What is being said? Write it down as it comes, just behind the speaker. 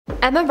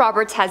Emma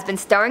Roberts has been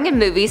starring in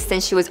movies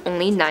since she was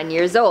only 9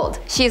 years old.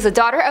 She is the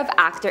daughter of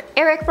actor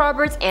Eric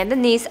Roberts and the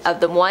niece of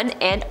the one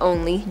and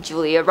only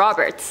Julia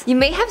Roberts. You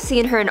may have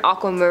seen her in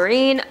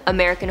Aquamarine,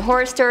 American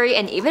Horror Story,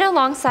 and even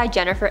alongside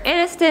Jennifer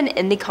Aniston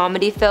in the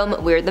comedy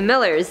film We're the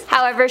Millers.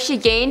 However, she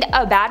gained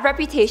a bad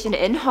reputation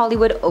in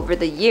Hollywood over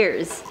the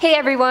years. Hey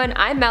everyone,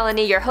 I'm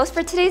Melanie, your host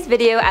for today's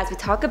video as we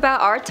talk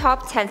about our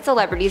top 10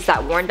 celebrities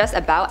that warned us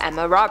about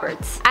Emma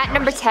Roberts. At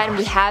number 10,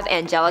 we have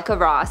Angelica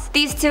Ross.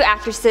 These two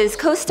actresses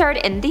co-starred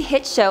in the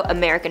hit show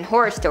American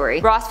Horror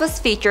Story. Ross was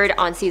featured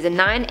on season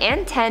 9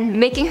 and 10,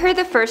 making her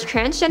the first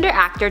transgender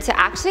actor to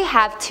actually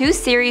have two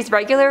series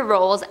regular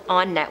roles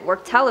on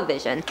network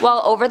television.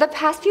 Well, over the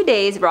past few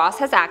days, Ross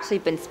has actually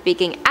been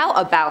speaking out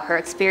about her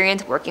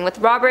experience working with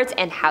Roberts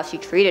and how she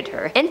treated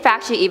her. In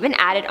fact, she even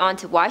added on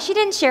to why she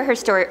didn't share her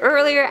story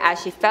earlier,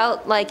 as she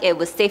felt like it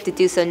was safe to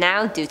do so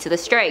now due to the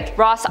strike.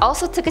 Ross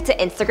also took it to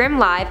Instagram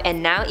Live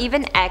and now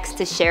even X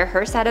to share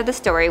her side of the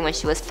story when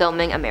she was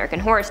filming American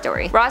Horror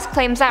Story. Ross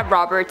claims that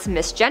Roberts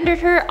misgendered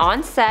her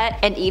on set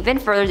and even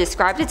further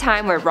described a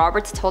time where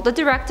Roberts told the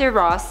director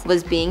Ross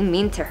was being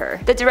mean to her.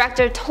 The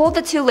director told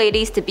the two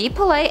ladies to be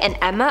polite and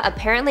Emma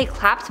apparently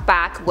clapped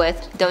back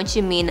with "Don't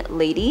you mean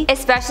lady?"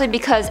 Especially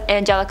because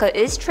Angelica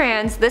is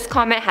trans, this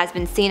comment has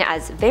been seen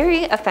as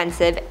very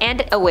offensive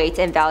and a way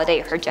to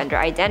invalidate her gender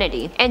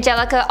identity.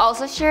 Angelica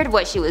also shared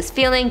what she was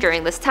feeling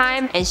during this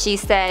time, and she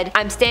said,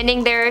 "I'm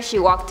standing there," she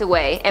walked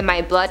away, "and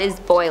my blood is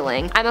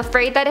boiling. I'm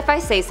afraid that if I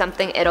say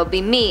something it'll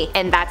be me,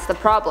 and that's the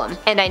problem.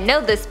 And I know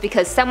this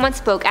because someone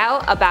spoke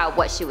out about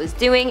what she was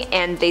doing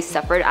and they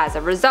suffered as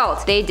a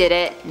result. They did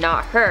it,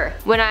 not her.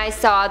 When I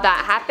saw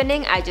that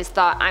happening, I just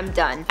thought, I'm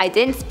done. I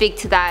didn't speak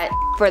to that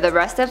for the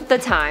rest of the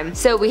time.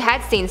 So we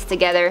had scenes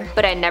together,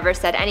 but I never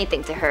said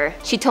anything to her.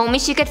 She told me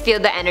she could feel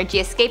the energy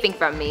escaping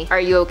from me. Are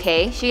you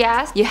okay?" she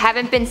asked. "You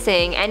haven't been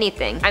saying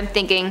anything." I'm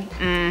thinking,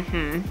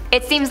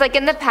 It seems like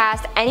in the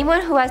past,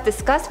 anyone who has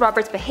discussed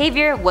Robert's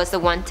behavior was the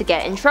one to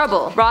get in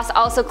trouble. Ross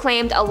also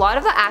claimed a lot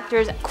of the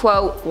actors,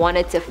 quote,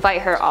 wanted to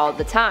fight her all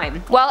the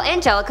time. Well,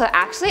 Angelica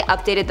actually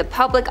updated the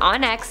public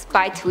on X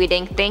by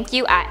tweeting, "Thank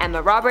you at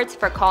Emma Roberts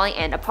for calling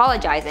and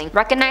apologizing.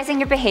 Recognizing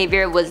your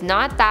behavior was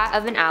not that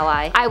of an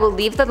ally. I will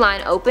leave the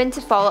line open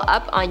to follow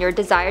up on your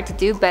desire to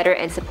do better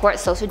and support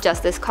social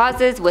justice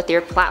causes with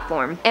your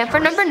platform." And for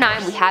number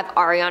 9, we have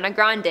Ariana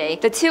Grande.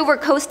 The two were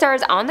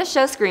co-stars on the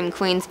show Scream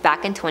Queens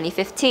back in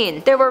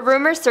 2015. There were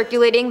rumors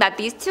circulating that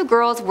these two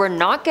girls were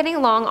not getting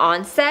along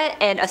on set,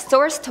 and a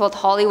source told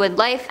Hollywood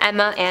Life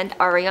Emma and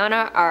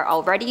Ariana are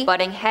already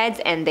butting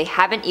heads and they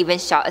haven't even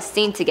shot a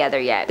scene together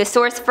yet. The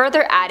source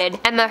further added,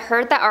 "Emma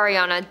heard that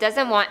Ariana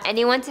doesn't want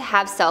anyone to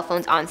have cell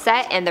phones on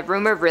set and the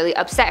rumor really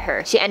upset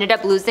her. She ended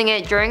up losing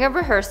it during a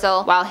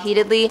rehearsal while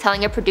heatedly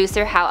telling a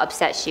producer how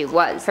upset she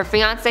was. Her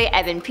fiance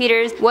Evan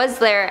Peterrts was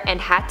there and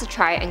had to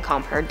try and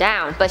calm her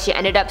down, but she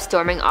ended up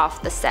storming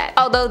off the set."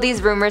 Although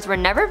these rumors were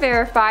never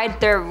verified,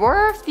 there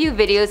were a few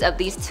videos of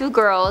these two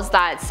girls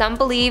that some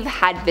believe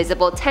had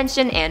visible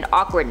tension and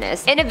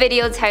awkwardness. In a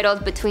video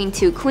titled "Between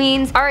Two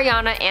Queens,"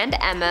 Ariana and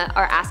Emma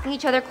are asking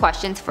each other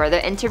questions for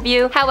the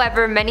interview.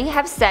 However, many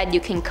have said you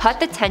can cut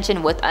the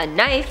tension with a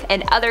knife,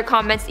 and other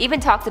comments even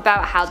talked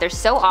about how they're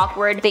so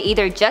awkward they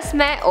either just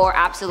met or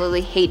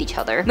absolutely hate each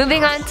other.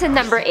 Moving on to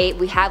number 8,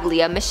 we have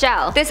Lea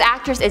Michele. This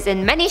actress is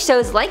in many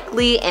shows like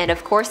Glee and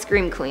of course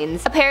Scream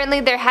Queens. Apparently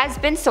there has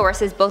been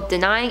sources both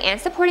denying and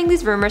supporting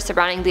these rumors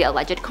surrounding the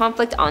alleged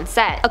conflict on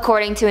set.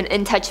 According to an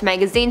In Touch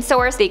magazine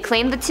source, they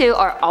claim the two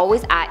are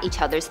always at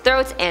each other's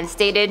throats and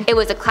stated, "It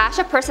was a clash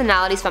of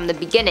personalities from the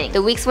beginning.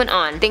 The weeks went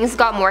on, things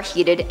got more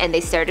heated and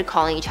they started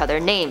calling each other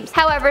names."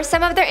 However,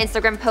 some of their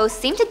Instagram posts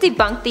seem to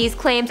debunk these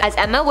claims, as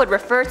Emma would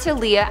refer to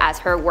Lea as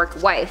her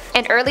work wife.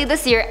 And early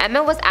this year,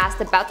 Emma was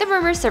asked about the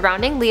rumors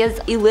surrounding Lea's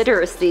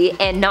illiteracy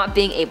and not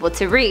being able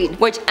to read,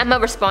 which Emma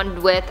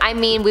responded with, "I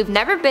mean, we've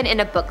never been in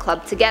a book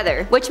club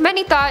together," which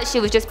many thought she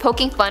was just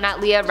poking fun at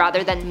Lea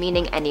rather than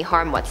meaning any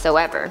harm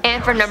whatsoever.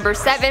 And for number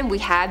 7, we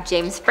have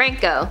James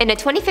Franco. In a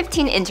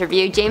 2015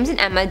 interview James and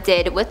Emma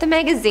did with the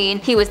magazine,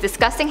 he was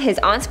discussing his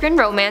on-screen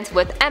romance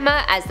with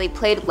Emma as they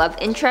played love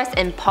interest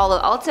in Palo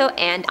Alto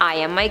and I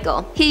Am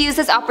Michael. He used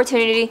this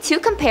opportunity to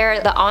compare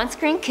the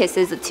on-screen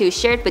kisses the two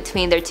shared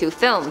between their two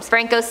films.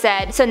 Franco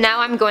said, "So now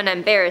I'm going to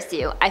embarrass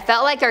you. I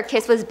felt like our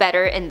kiss was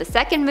better in the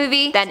second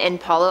movie than in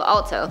Palo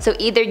Alto. So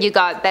either you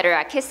got better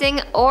at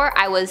kissing, or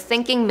I was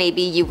thinking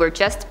maybe you were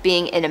just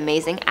being an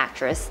amazing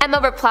actress." Emma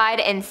replied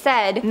and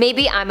said,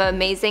 "Maybe I'm an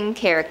amazing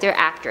character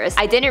actress.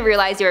 I didn't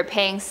realize you were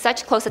paying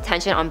such close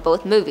attention on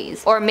both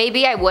movies. Or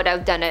maybe I would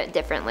have done it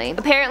differently."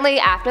 Apparently,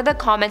 after the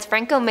comments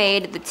Franco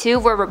made, the two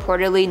were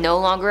reportedly no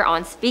longer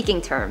on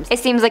speaking terms. It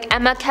seems like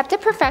Emma kept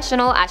it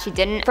professional as she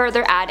didn't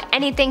further add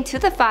anything to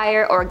the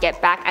fire or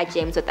get back at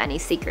James with any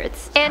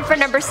secrets. And for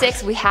number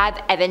 6, we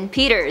have Evan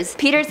Peterrts.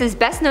 Peterrts is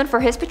best known for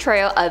his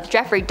portrayal of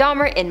Jeffrey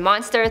Dahmer in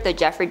Monster: The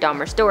Jeffrey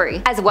Dahmer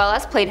Story, as well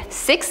as played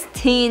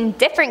 16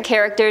 different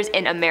characters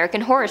in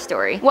American Horror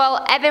Story.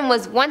 Well, Evan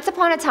was once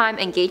upon a time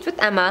engaged with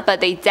Emma,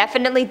 but they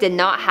definitely did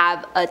not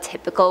have a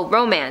typical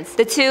romance.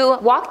 The two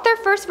walked their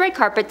first red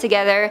carpet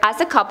together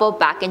as a couple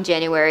back in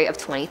January of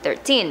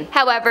 2013.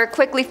 However,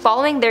 quickly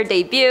following their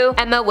debut,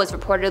 Emma was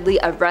reportedly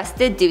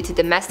arrested due to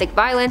domestic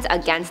violence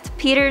against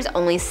Peterrts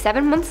only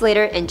 7 months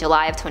later in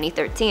July of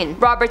 2013.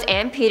 Roberts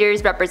and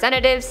Peterrts'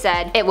 representatives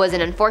said it was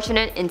an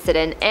unfortunate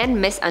incident and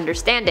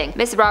misunderstanding.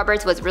 Ms.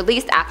 Roberts was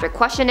released after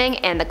questioning,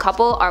 and the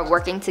couple are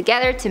working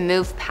together to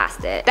move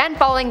past it. Then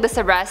following this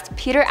arrest,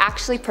 Peter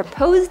actually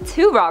proposed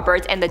to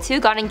Roberts and the two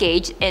got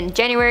engaged in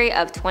January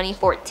of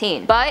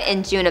 2014. But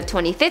in June of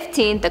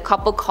 2015, the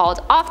couple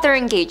called off their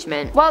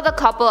engagement. While the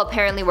couple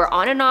apparently were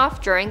on and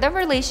off during the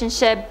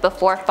relationship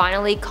before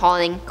finally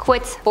calling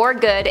quits for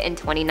good in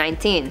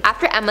 2019.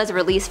 After Emma's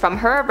release from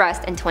her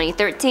arrest in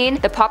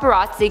 2013, the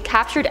paparazzi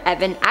captured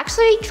Evan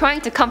actually trying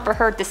to comfort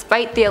her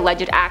despite the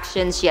alleged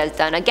actions she has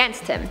done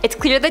against him. It's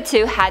clear the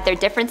two had their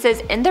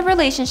differences in the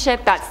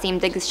relationship that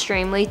seemed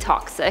extremely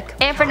toxic.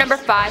 And for number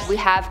 5, we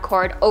have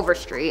Chord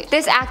Overstreet.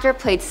 This actor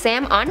played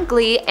Sam on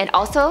Glee and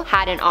also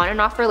had an on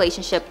and off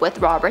relationship with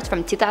Roberts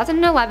from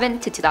 2011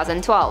 to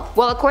 2012.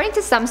 Well, according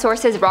to some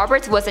sources,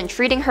 Roberts wasn't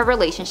treating her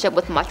relationship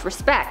with much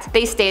respect.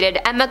 They stated,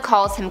 Emma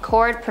calls him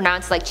Chord,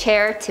 pronounced like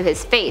chair, to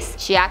his face.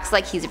 She acts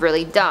like he's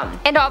really dumb.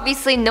 And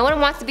obviously, no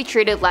one wants to be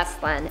treated less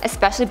than,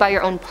 especially by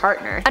your own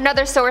partner.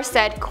 Another source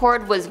said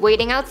Chord was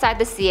waiting outside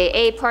the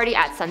CAA party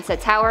at Sunset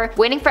Tower,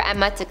 waiting for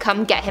Emma to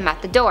come get him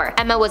at the door.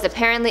 Emma was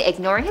apparently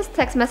ignoring his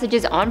text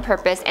messages on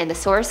purpose, and the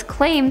source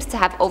claims to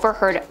have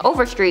overheard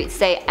Overstreet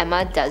say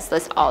Emma does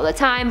this all the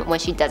time when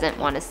she doesn't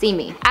want to see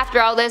me.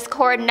 After all this,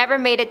 Chord never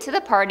made it to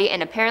the party,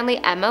 and apparently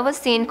Emma was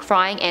seen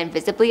crying and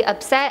visibly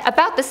upset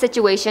about the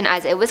situation,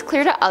 as it was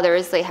clear to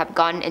others they have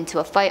gotten into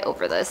a fight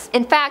over this.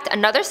 In fact,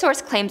 another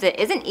source claims it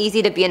isn't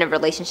easy to be in a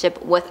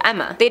relationship with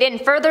Emma. They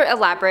didn't further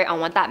elaborate on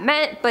what that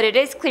meant, but it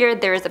is clear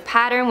there is a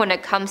pattern when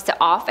it comes to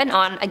off and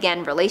on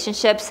again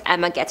relationships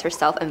Emma gets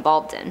herself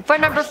involved in. For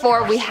number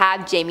 4, we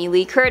have Jamie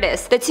Lee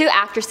Curtis. The two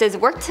actresses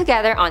worked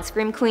together on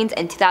Scream Queens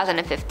in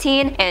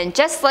 2015, and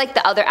just like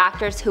the other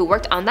actors who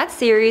worked on that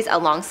series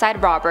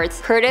alongside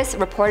Roberts, Curtis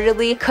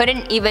reportedly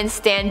couldn't even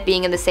stand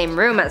being in the same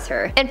room as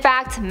her. In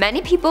fact,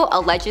 many people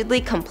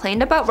allegedly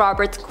complained about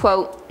Roberts'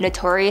 quote,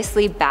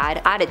 notoriously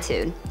bad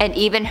attitude, and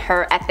even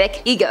her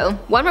epic ego.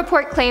 One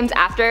report claims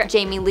after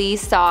Jamie Lee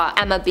saw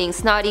Emma being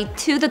snotty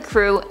to the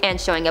crew and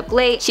showing up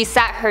late, she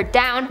sat her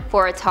down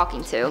for a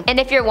talking to. And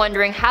if you're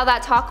wondering how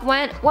that talk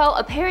went, well,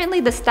 apparently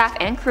the staff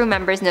and crew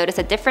members noticed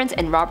a difference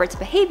in Roberts'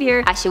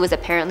 behavior, as she was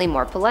apparently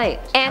more polite.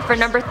 And for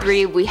number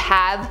 3, we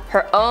have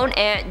her own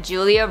aunt,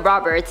 Julia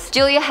Roberts.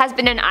 Julia has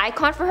been an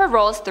icon for her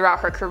roles throughout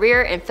her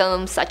career in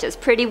films such as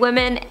Pretty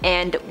Women,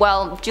 and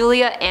well,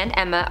 Julia and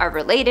Emma are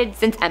related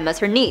since Emma's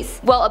her niece.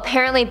 Well,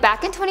 apparently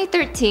back in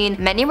 2013,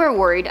 many were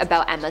worried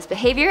about Emma's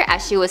behavior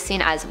as she was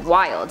seen as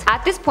wild.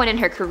 At this point in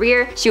her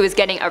career, she was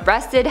getting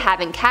arrested,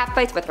 having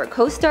catfights with her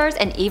co-stars,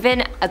 and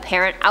even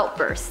apparent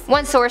outbursts.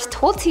 One source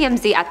told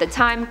TMZ at the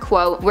time,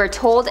 quote, we're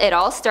told it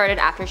all started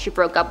after she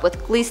broke up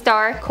with Glee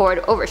star Chord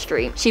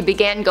Overstreet. She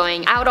began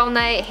going out all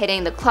night,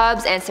 hitting the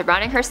clubs, and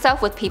surrounding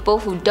herself with people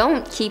who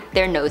don't keep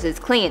their noses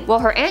clean. Well,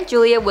 her Aunt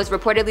Julia was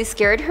reportedly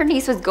scared her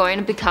niece was going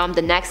to become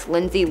the next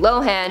Lindsay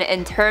Lohan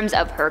in terms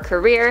of her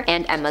career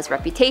and Emma's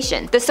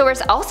reputation. The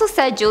source also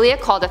said Julia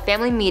called a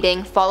family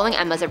meeting following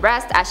Emma's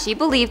arrest as she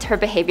believed her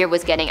behavior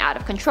was getting out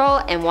of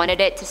control and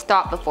wanted it to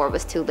stop before it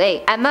was too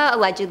late. Emma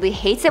allegedly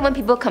hates it when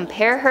people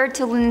compare her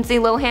to Lindsay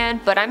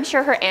Lohan, but I'm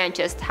sure her aunt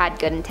just had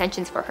good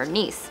intentions for her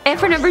niece. And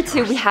for number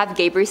 2, we have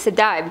Gabriel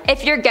Sidibe.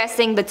 If you're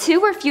guessing the two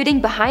were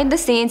feuding behind the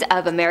scenes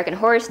of American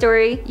Horror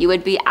Story, you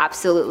would be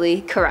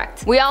absolutely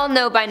correct. We all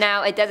know by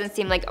now it doesn't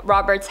seem like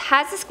Roberts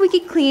has a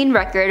squeaky clean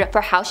record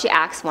for how she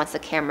acts once the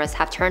cameras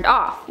have turned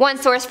off. One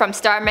source from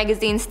Star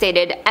magazine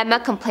stated, Emma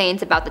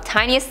complains about the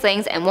tiniest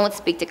things and won't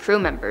speak to crew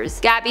members.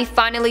 Gabby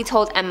finally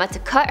told Emma to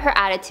cut her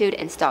attitude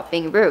and stop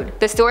being rude.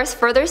 The source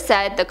further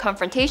said the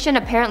confrontation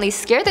apparently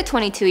scared the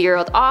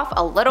 22-year-old off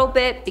a little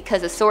bit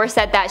because the source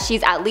said that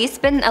she's at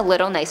least been a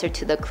little nicer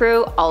to the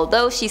crew,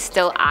 although she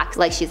still acts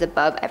like she's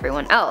above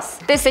everyone else.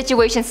 This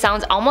situation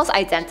sounds almost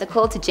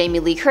identical to Jamie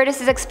Lee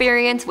Curtis's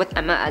experience with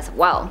Emma as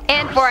well.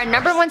 And for our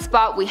number 1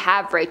 spot, we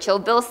have Rachel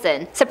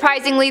Bilson.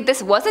 Surprisingly,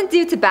 this wasn't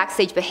due to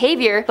backstage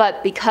behavior,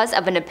 but because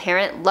of an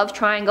apparent love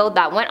triangle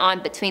that went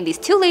on between these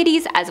two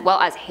ladies as well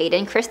as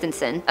Hayden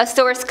Christensen. A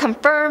source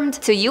confirmed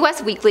to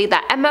US Weekly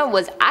that Emma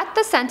was at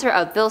the center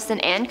of Bilson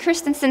and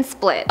Christensen's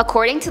split.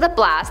 According to The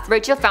Blast,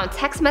 Rachel found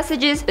text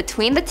messages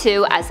between the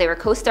two as they were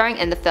co-starring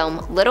in the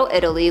film Little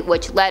Italy,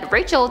 which led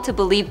Rachel to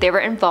believe they were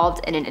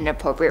involved in an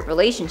inappropriate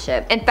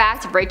relationship. In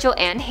fact, Rachel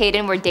and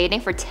Hayden were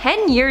dating for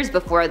 10 years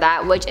before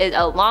that, which is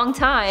a long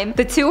time.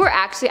 The two were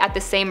actually at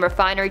the same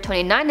Refinery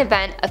 29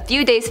 event a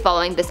few days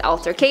following this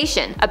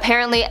altercation.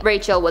 Apparently,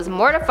 Rachel was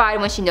mortified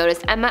when she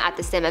noticed Emma at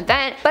the same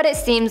event, but it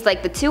seems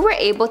like the two were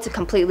able to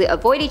completely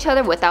avoid each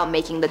other without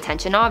making the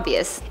tension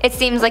obvious. It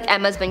seems like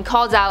Emma's been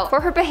called out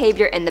for her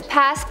behavior in the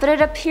past, but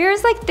it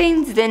appears like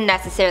things didn't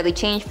necessarily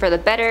change for the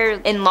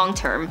better in long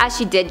term, as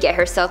she did get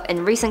herself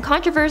in recent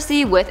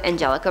controversy with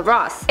Angelica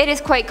Ross. It is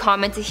quite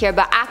common to hear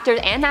about actors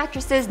and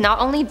actresses not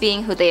only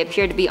being who they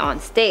appear to be on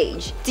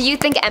stage. Do you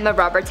think Emma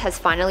Roberts has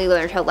finally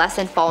learned her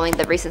lesson following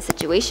the recent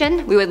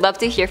situation? We would love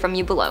to hear from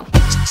you below.